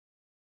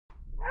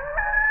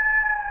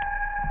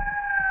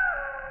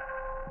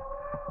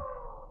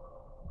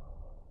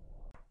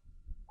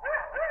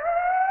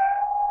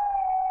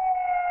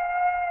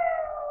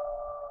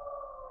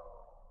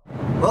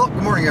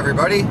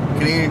everybody,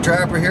 Canadian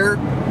Trapper here,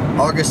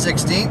 August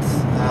 16th.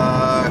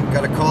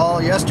 Got a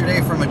call yesterday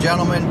from a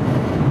gentleman.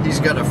 He's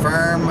got a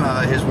farm.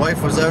 His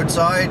wife was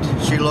outside.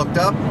 She looked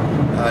up.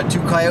 2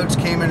 coyotes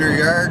came in her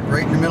yard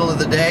right in the middle of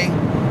the day.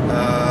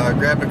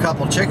 Grabbed a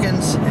couple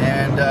chickens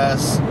and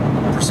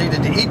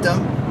proceeded to eat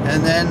them.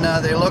 And then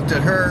they looked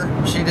at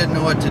her. She didn't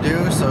know what to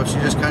do, so she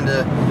just kind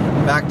of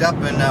backed up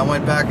and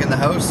went back in the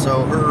house.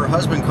 So her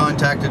husband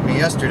contacted me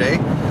yesterday.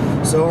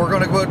 So we're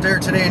going to go out there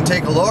today and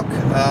take a look.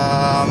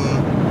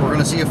 We're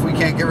going to see if we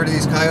can't get rid of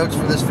these coyotes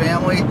for this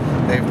family.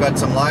 They've got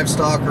some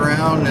livestock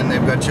around, and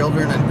they've got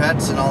children and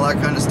pets and all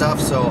that kind of stuff.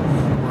 So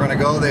we're going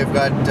to go. They've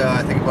got,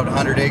 I think, about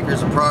 100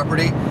 acres of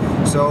property.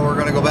 So we're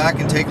going to go back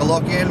and take a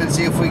look in and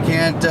see if we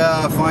can't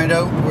find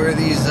out where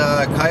these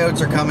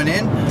coyotes are coming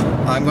in.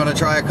 I'm going to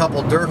try a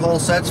couple dirt hole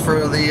sets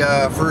for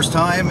the first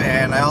time,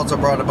 and I also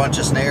brought a bunch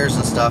of snares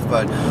and stuff,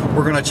 but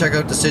we're going to check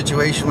out the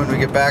situation when we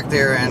get back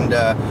there, and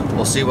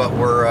we'll see what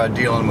we're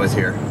dealing with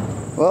here.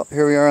 Well,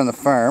 here we are on the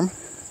farm.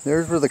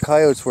 There's where the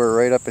coyotes were,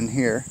 right up in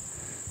here.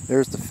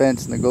 There's the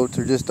fence, and the goats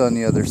are just on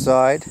the other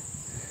side.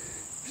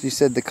 She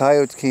said the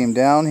coyotes came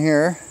down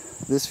here,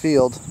 this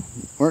field,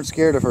 weren't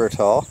scared of her at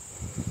all.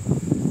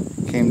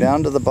 Came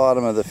down to the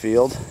bottom of the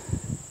field,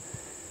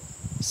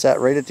 sat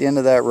right at the end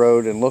of that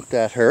road and looked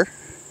at her.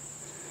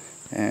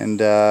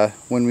 And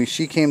when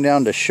she came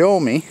down to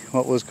show me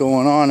what was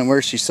going on and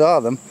where she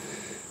saw them,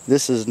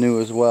 this is new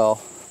as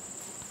well.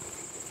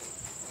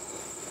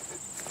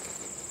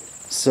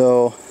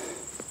 So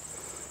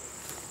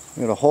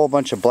we got a whole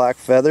bunch of black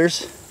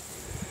feathers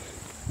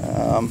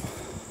from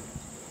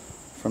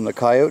the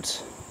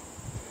coyotes.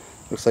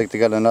 Looks like they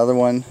got another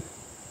one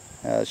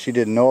she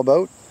didn't know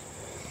about.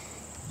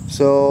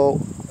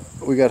 So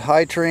we got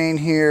high terrain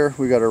here,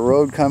 we got a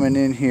road coming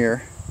in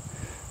here.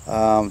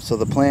 So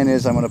the plan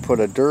is I'm going to put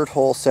a dirt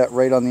hole set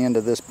right on the end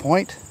of this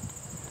point,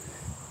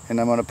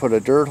 and I'm going to put a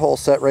dirt hole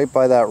set right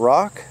by that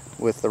rock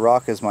with the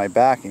rock as my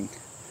backing.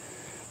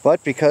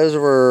 But because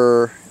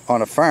we're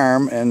on a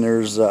farm and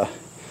there's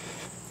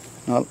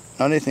not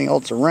anything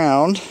else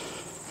around,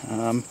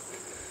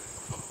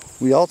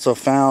 we also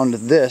found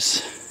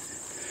this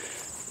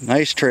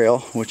nice trail,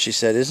 which she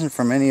said isn't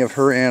from any of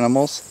her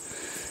animals.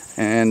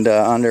 And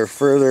under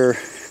further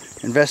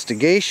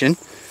investigation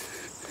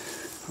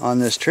on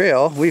this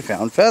trail, we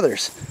found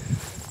feathers.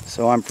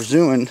 So I'm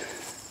presuming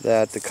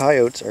that the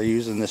coyotes are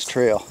using this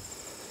trail.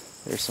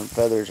 There's some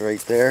feathers right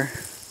there.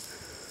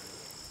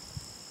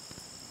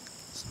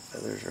 Some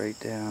feathers right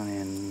down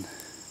in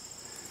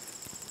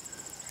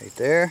right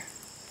there.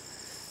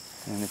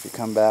 And if you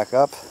come back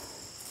up,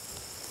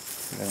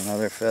 got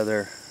another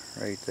feather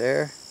right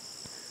there.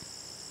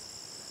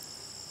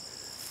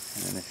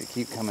 And then if you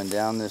keep coming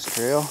down this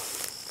trail,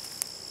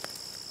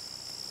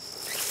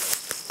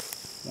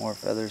 more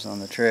feathers on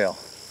the trail.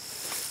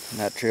 And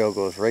that trail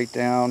goes right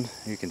down,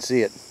 you can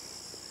see it.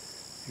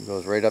 It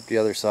goes right up the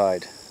other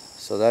side.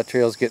 So that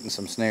trail's getting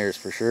some snares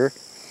for sure.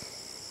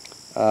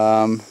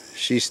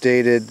 She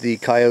stated the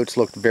coyotes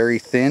looked very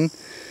thin,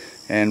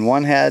 and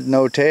one had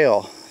no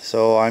tail.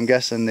 So I'm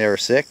guessing they're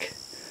sick.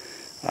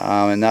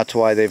 And that's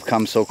why they've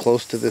come so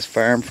close to this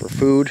farm for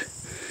food.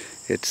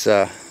 It's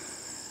a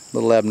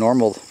little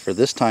abnormal for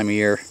this time of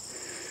year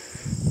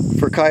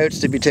for coyotes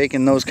to be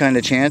taking those kind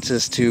of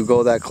chances to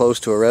go that close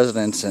to a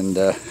residence and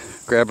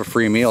grab a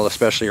free meal,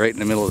 especially right in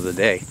the middle of the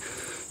day.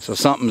 So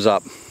something's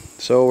up.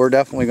 So we're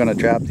definitely going to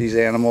trap these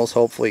animals,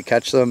 hopefully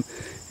catch them,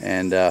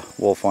 and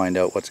we'll find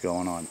out what's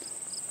going on.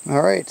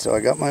 Alright, so I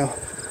got my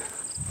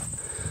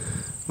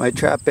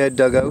trap bed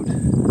dug out.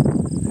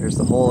 There's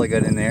the hole I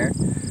got in there.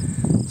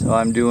 So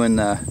I'm doing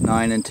 9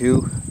 and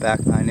 2,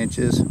 back 9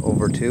 inches,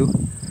 over 2.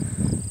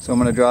 So I'm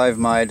going to drive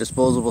my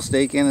disposable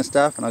stake in and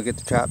stuff, and I'll get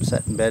the trap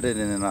set and bedded,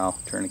 and then I'll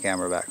turn the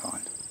camera back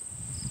on.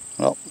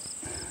 Well,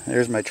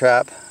 there's my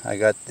trap. I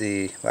got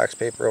the wax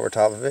paper over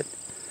top of it.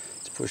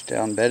 It's pushed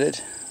down, bedded.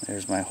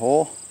 There's my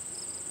hole.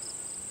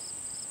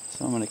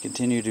 So I'm going to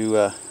continue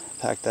to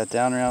pack that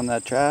down around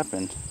that trap,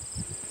 and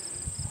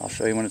I'll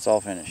show you when it's all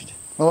finished.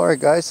 Well, alright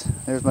guys,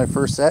 there's my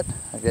first set.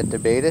 I get to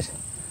bait it.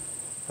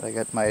 I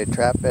got my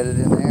trap bedded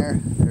in there.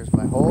 There's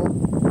my hole.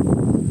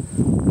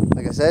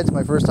 Like I said, it's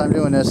my first time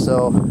doing this,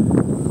 so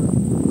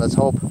let's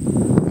hope.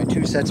 My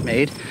 2 sets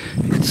made.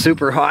 It's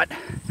super hot.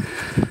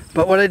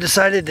 But what I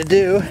decided to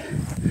do,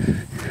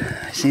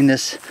 I've seen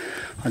this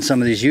on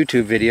some of these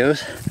YouTube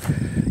videos,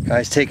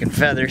 guys taking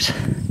feathers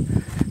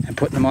and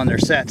putting them on their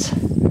sets.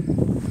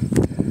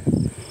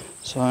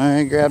 So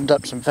I grabbed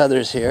up some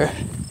feathers here,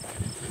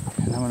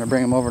 and I'm going to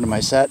bring them over to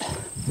my set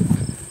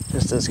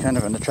just as kind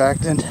of an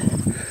attractant.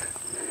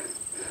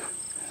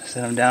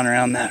 Set them down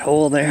around that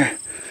hole there,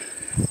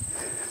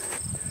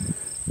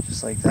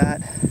 just like that.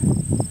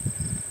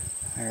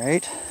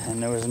 Alright,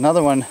 and there was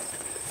another one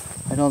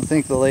I don't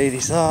think the lady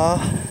saw,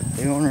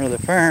 the owner of the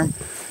farm,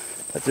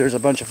 but there's a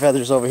bunch of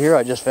feathers over here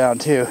I just found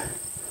too.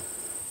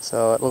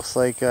 So it looks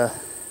like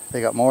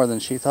they got more than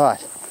she thought.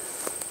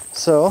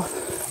 So I'm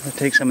going to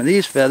take some of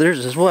these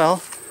feathers as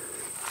well,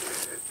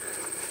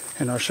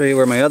 and I'll show you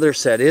where my other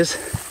set is.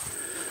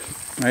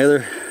 My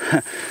other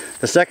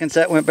The second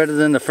set went better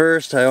than the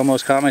first. I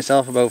almost caught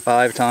myself about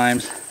 5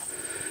 times.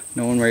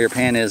 Knowing where your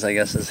pan is, I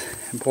guess, is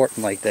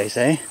important, like they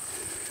say.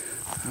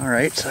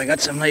 Alright, so I got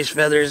some nice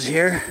feathers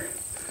here.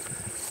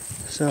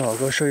 So I'll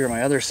go show you where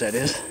my other set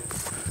is.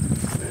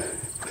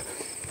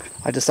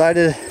 I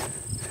decided,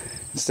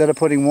 instead of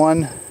putting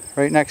one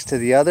right next to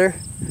the other,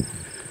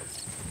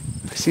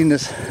 I seen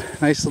this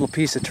nice little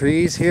piece of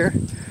trees here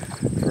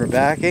for a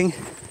backing.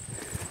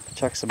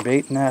 Chuck some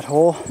bait in that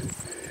hole.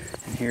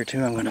 And here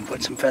too, I'm going to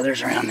put some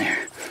feathers around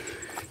there.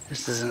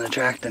 Just as an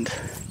attractant.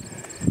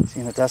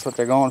 Seeing if that's what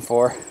they're going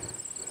for.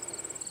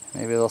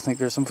 Maybe they'll think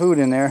there's some food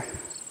in there.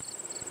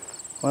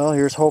 Well,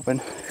 here's hoping.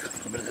 A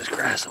little bit of this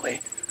grass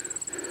away.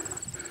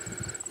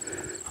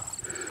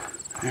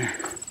 There.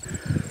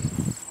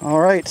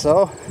 Alright,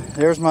 so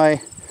there's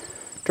my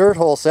dirt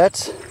hole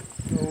sets.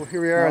 So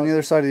here we are on the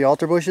other side of the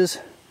altar bushes.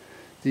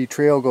 The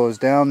trail goes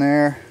down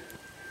there.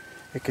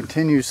 It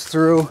continues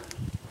through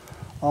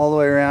all the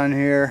way around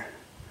here.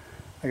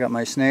 I got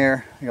my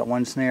snare. I got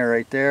one snare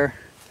right there.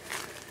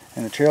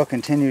 And the trail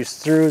continues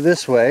through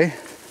this way.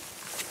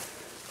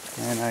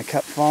 And I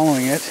kept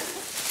following it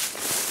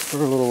for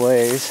a little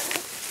ways.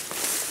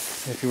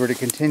 If you were to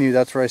continue,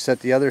 that's where I set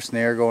the other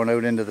snare going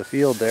out into the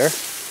field there.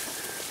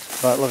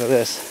 But look at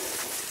this.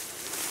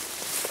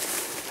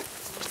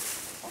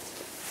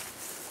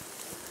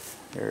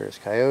 There's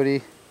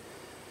coyote.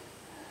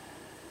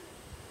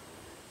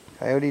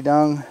 Coyote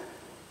dung.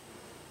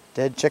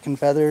 Dead chicken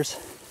feathers.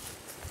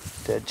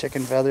 Dead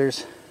chicken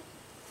feathers.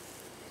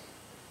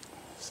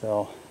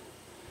 So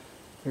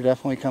they're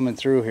definitely coming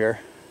through here.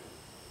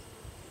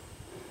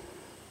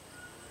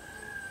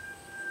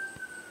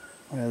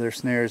 My other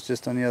snare is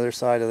just on the other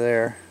side of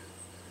there.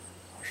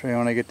 I'll show you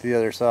when I get to the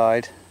other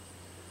side.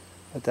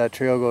 But that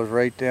trail goes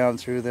right down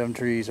through them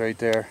trees right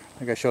there,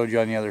 like I showed you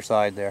on the other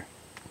side there.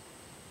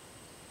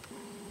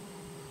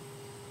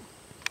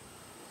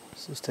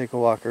 Let's just take a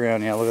walk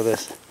around. Yeah, look at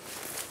this.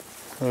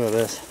 Look at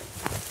this.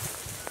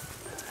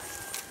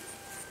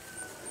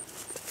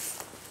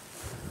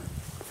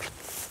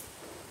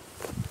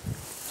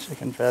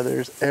 Chicken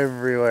feathers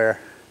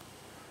everywhere.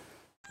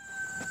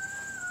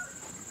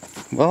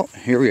 Well,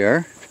 here we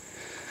are.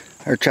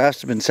 Our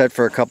traps have been set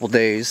for a couple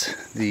days.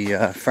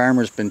 The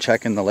farmer's been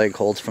checking the leg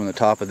holds from the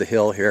top of the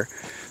hill here.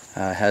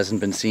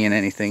 Hasn't been seeing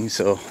anything,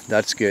 so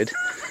that's good.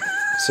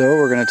 So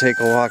we're going to take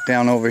a walk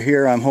down over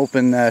here. I'm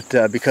hoping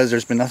that because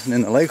there's been nothing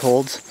in the leg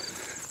holds,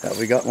 that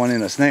we got one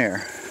in a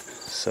snare.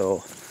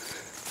 So,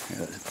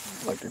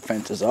 electric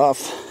fence is off.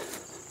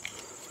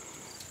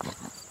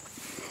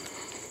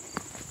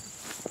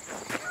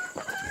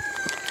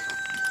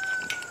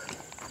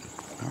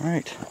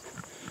 Alright.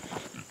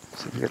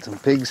 So we got some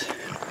pigs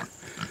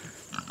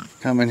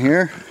coming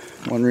here.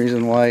 One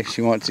reason why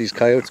she wants these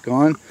coyotes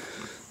gone.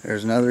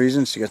 There's another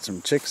reason. She got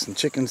some chicks and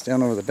chickens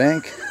down over the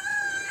bank.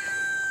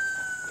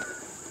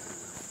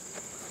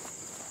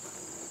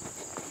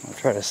 I'll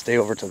try to stay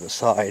over to the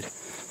side,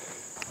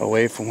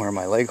 away from where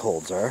my leg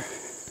holds are.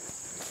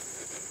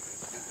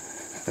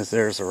 As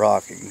there's a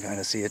rock, you can kind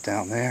of see it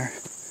down there.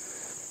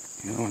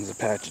 The other one's a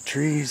patch of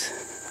trees.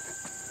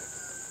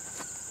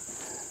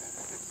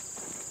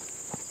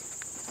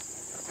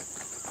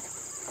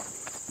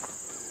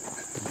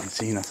 You can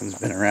see nothing's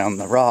been around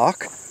the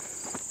rock.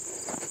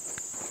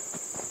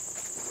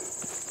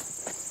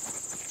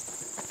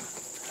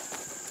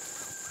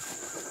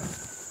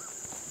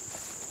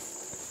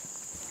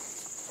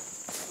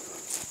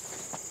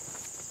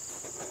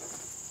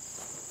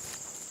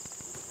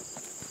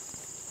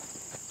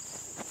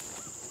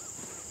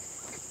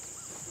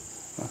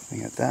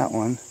 Nothing at that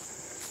one.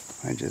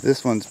 Mind you,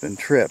 this one's been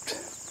tripped.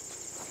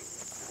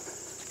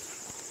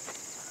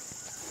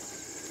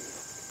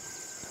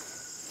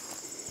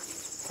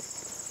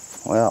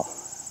 Well,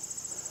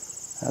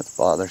 that's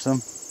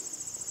bothersome.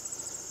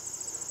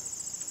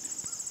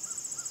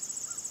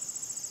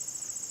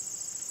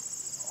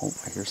 Oh,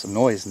 I hear some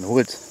noise in the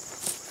woods.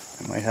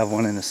 I might have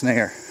one in a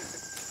snare.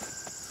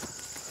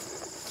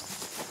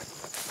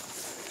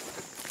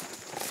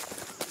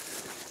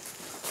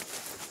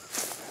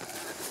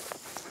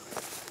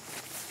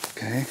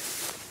 Okay,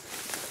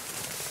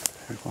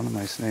 there's one of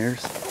my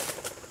snares.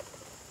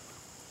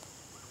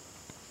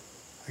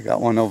 I got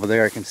one over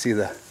there. I can see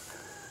the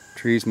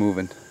trees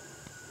moving.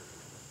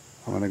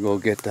 I'm gonna go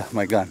get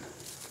my gun.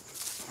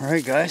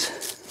 Alright guys,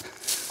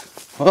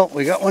 well,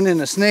 we got one in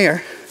the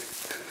snare.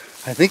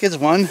 I think it's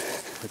one.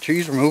 The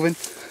trees are moving.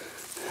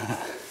 You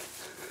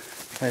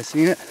guys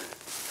seen it?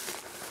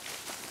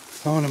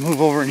 So I'm gonna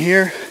move over in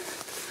here,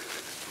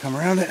 come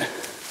around it,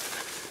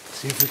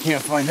 see if we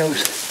can't find out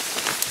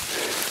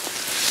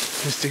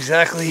just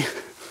exactly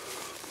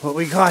what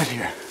we got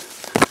here.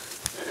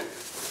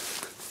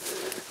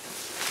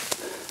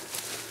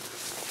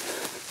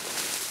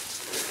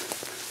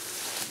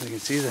 You can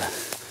see the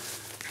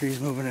trees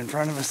moving in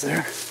front of us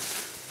there.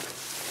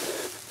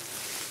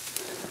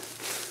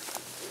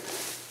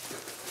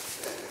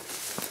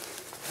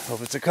 I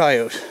hope it's a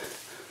coyote.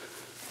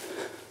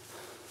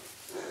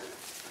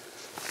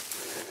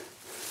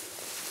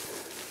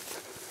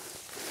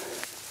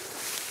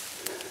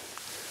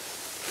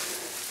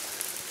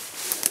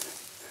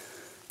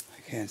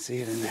 Can't see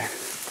it in there.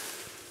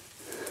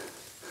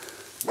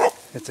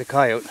 It's a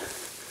coyote.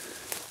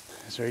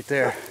 It's right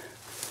there.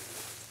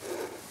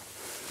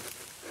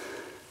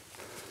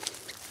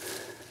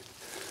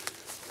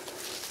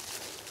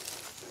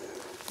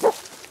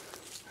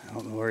 I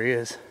don't know where he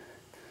is.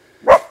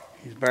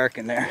 He's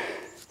barking there.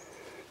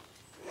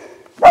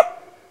 Oh,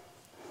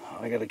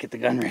 I gotta get the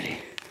gun ready.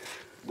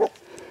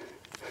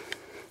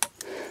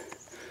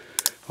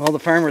 Well, the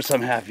farmer's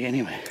some happy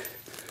anyway.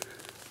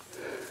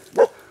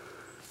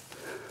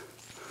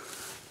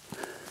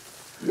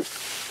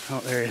 Oh,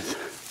 there he is.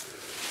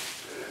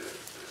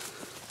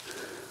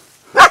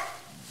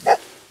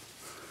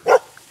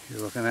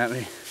 He's looking at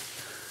me.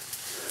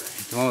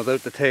 He's the one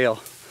without the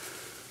tail.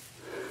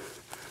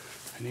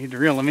 I need to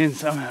reel him in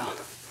somehow.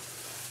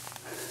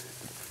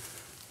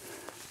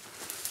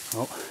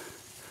 Oh,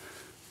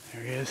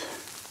 there he is.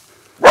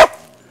 I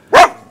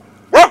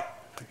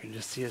can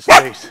just see his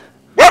face.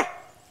 I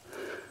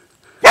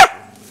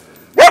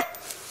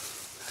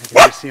can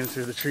just see him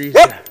through the trees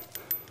there.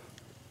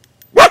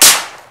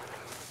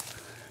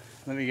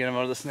 Let me get him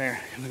out of the snare.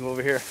 I'm gonna go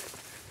over here.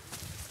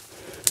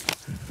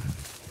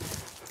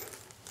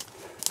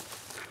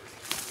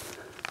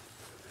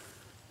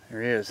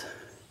 There he is.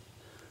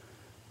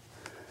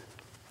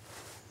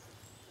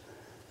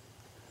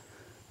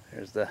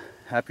 There's the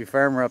happy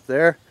farmer up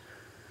there,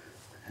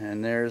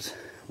 and there's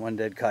one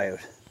dead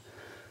coyote.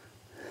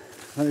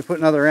 Let me put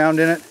another round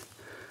in it.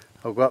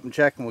 I'll go up and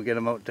check and we'll get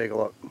him out and take a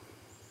look.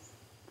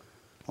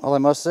 Well, I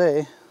must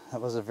say,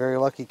 that was a very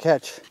lucky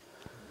catch.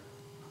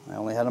 I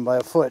only had him by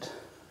a foot.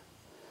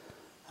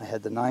 I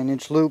had the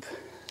 9-inch loop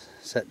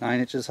set 9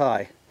 inches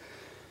high,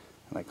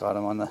 and I caught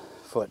him on the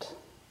foot.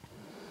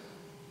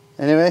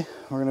 Anyway,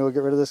 we're gonna go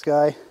get rid of this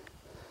guy.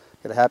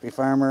 Get a happy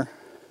farmer.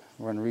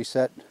 We're gonna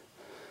reset.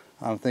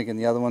 I'm thinking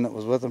the other one that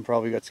was with him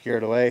probably got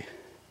scared away,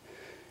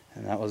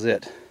 and that was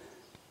it.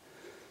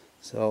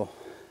 So,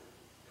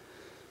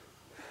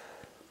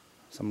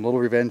 some little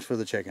revenge for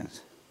the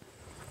chickens.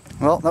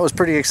 Well, that was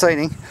pretty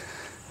exciting.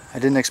 I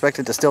didn't expect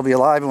it to still be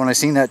alive, but when I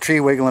seen that tree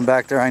wiggling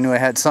back there, I knew I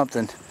had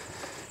something.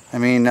 I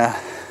mean,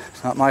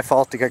 it's not my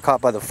fault to get caught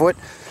by the foot.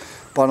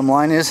 Bottom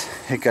line is,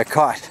 it got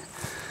caught.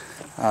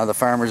 The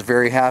farmer's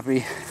very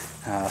happy.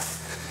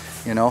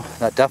 You know,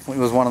 that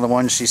definitely was one of the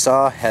ones she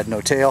saw, had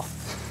no tail.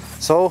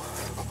 So,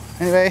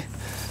 anyway,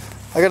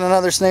 I got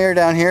another snare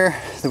down here.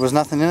 There was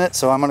nothing in it,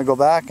 so I'm going to go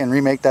back and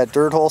remake that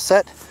dirt hole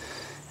set.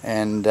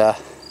 And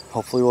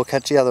hopefully we'll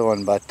catch the other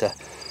one. But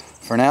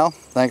for now,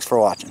 thanks for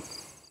watching.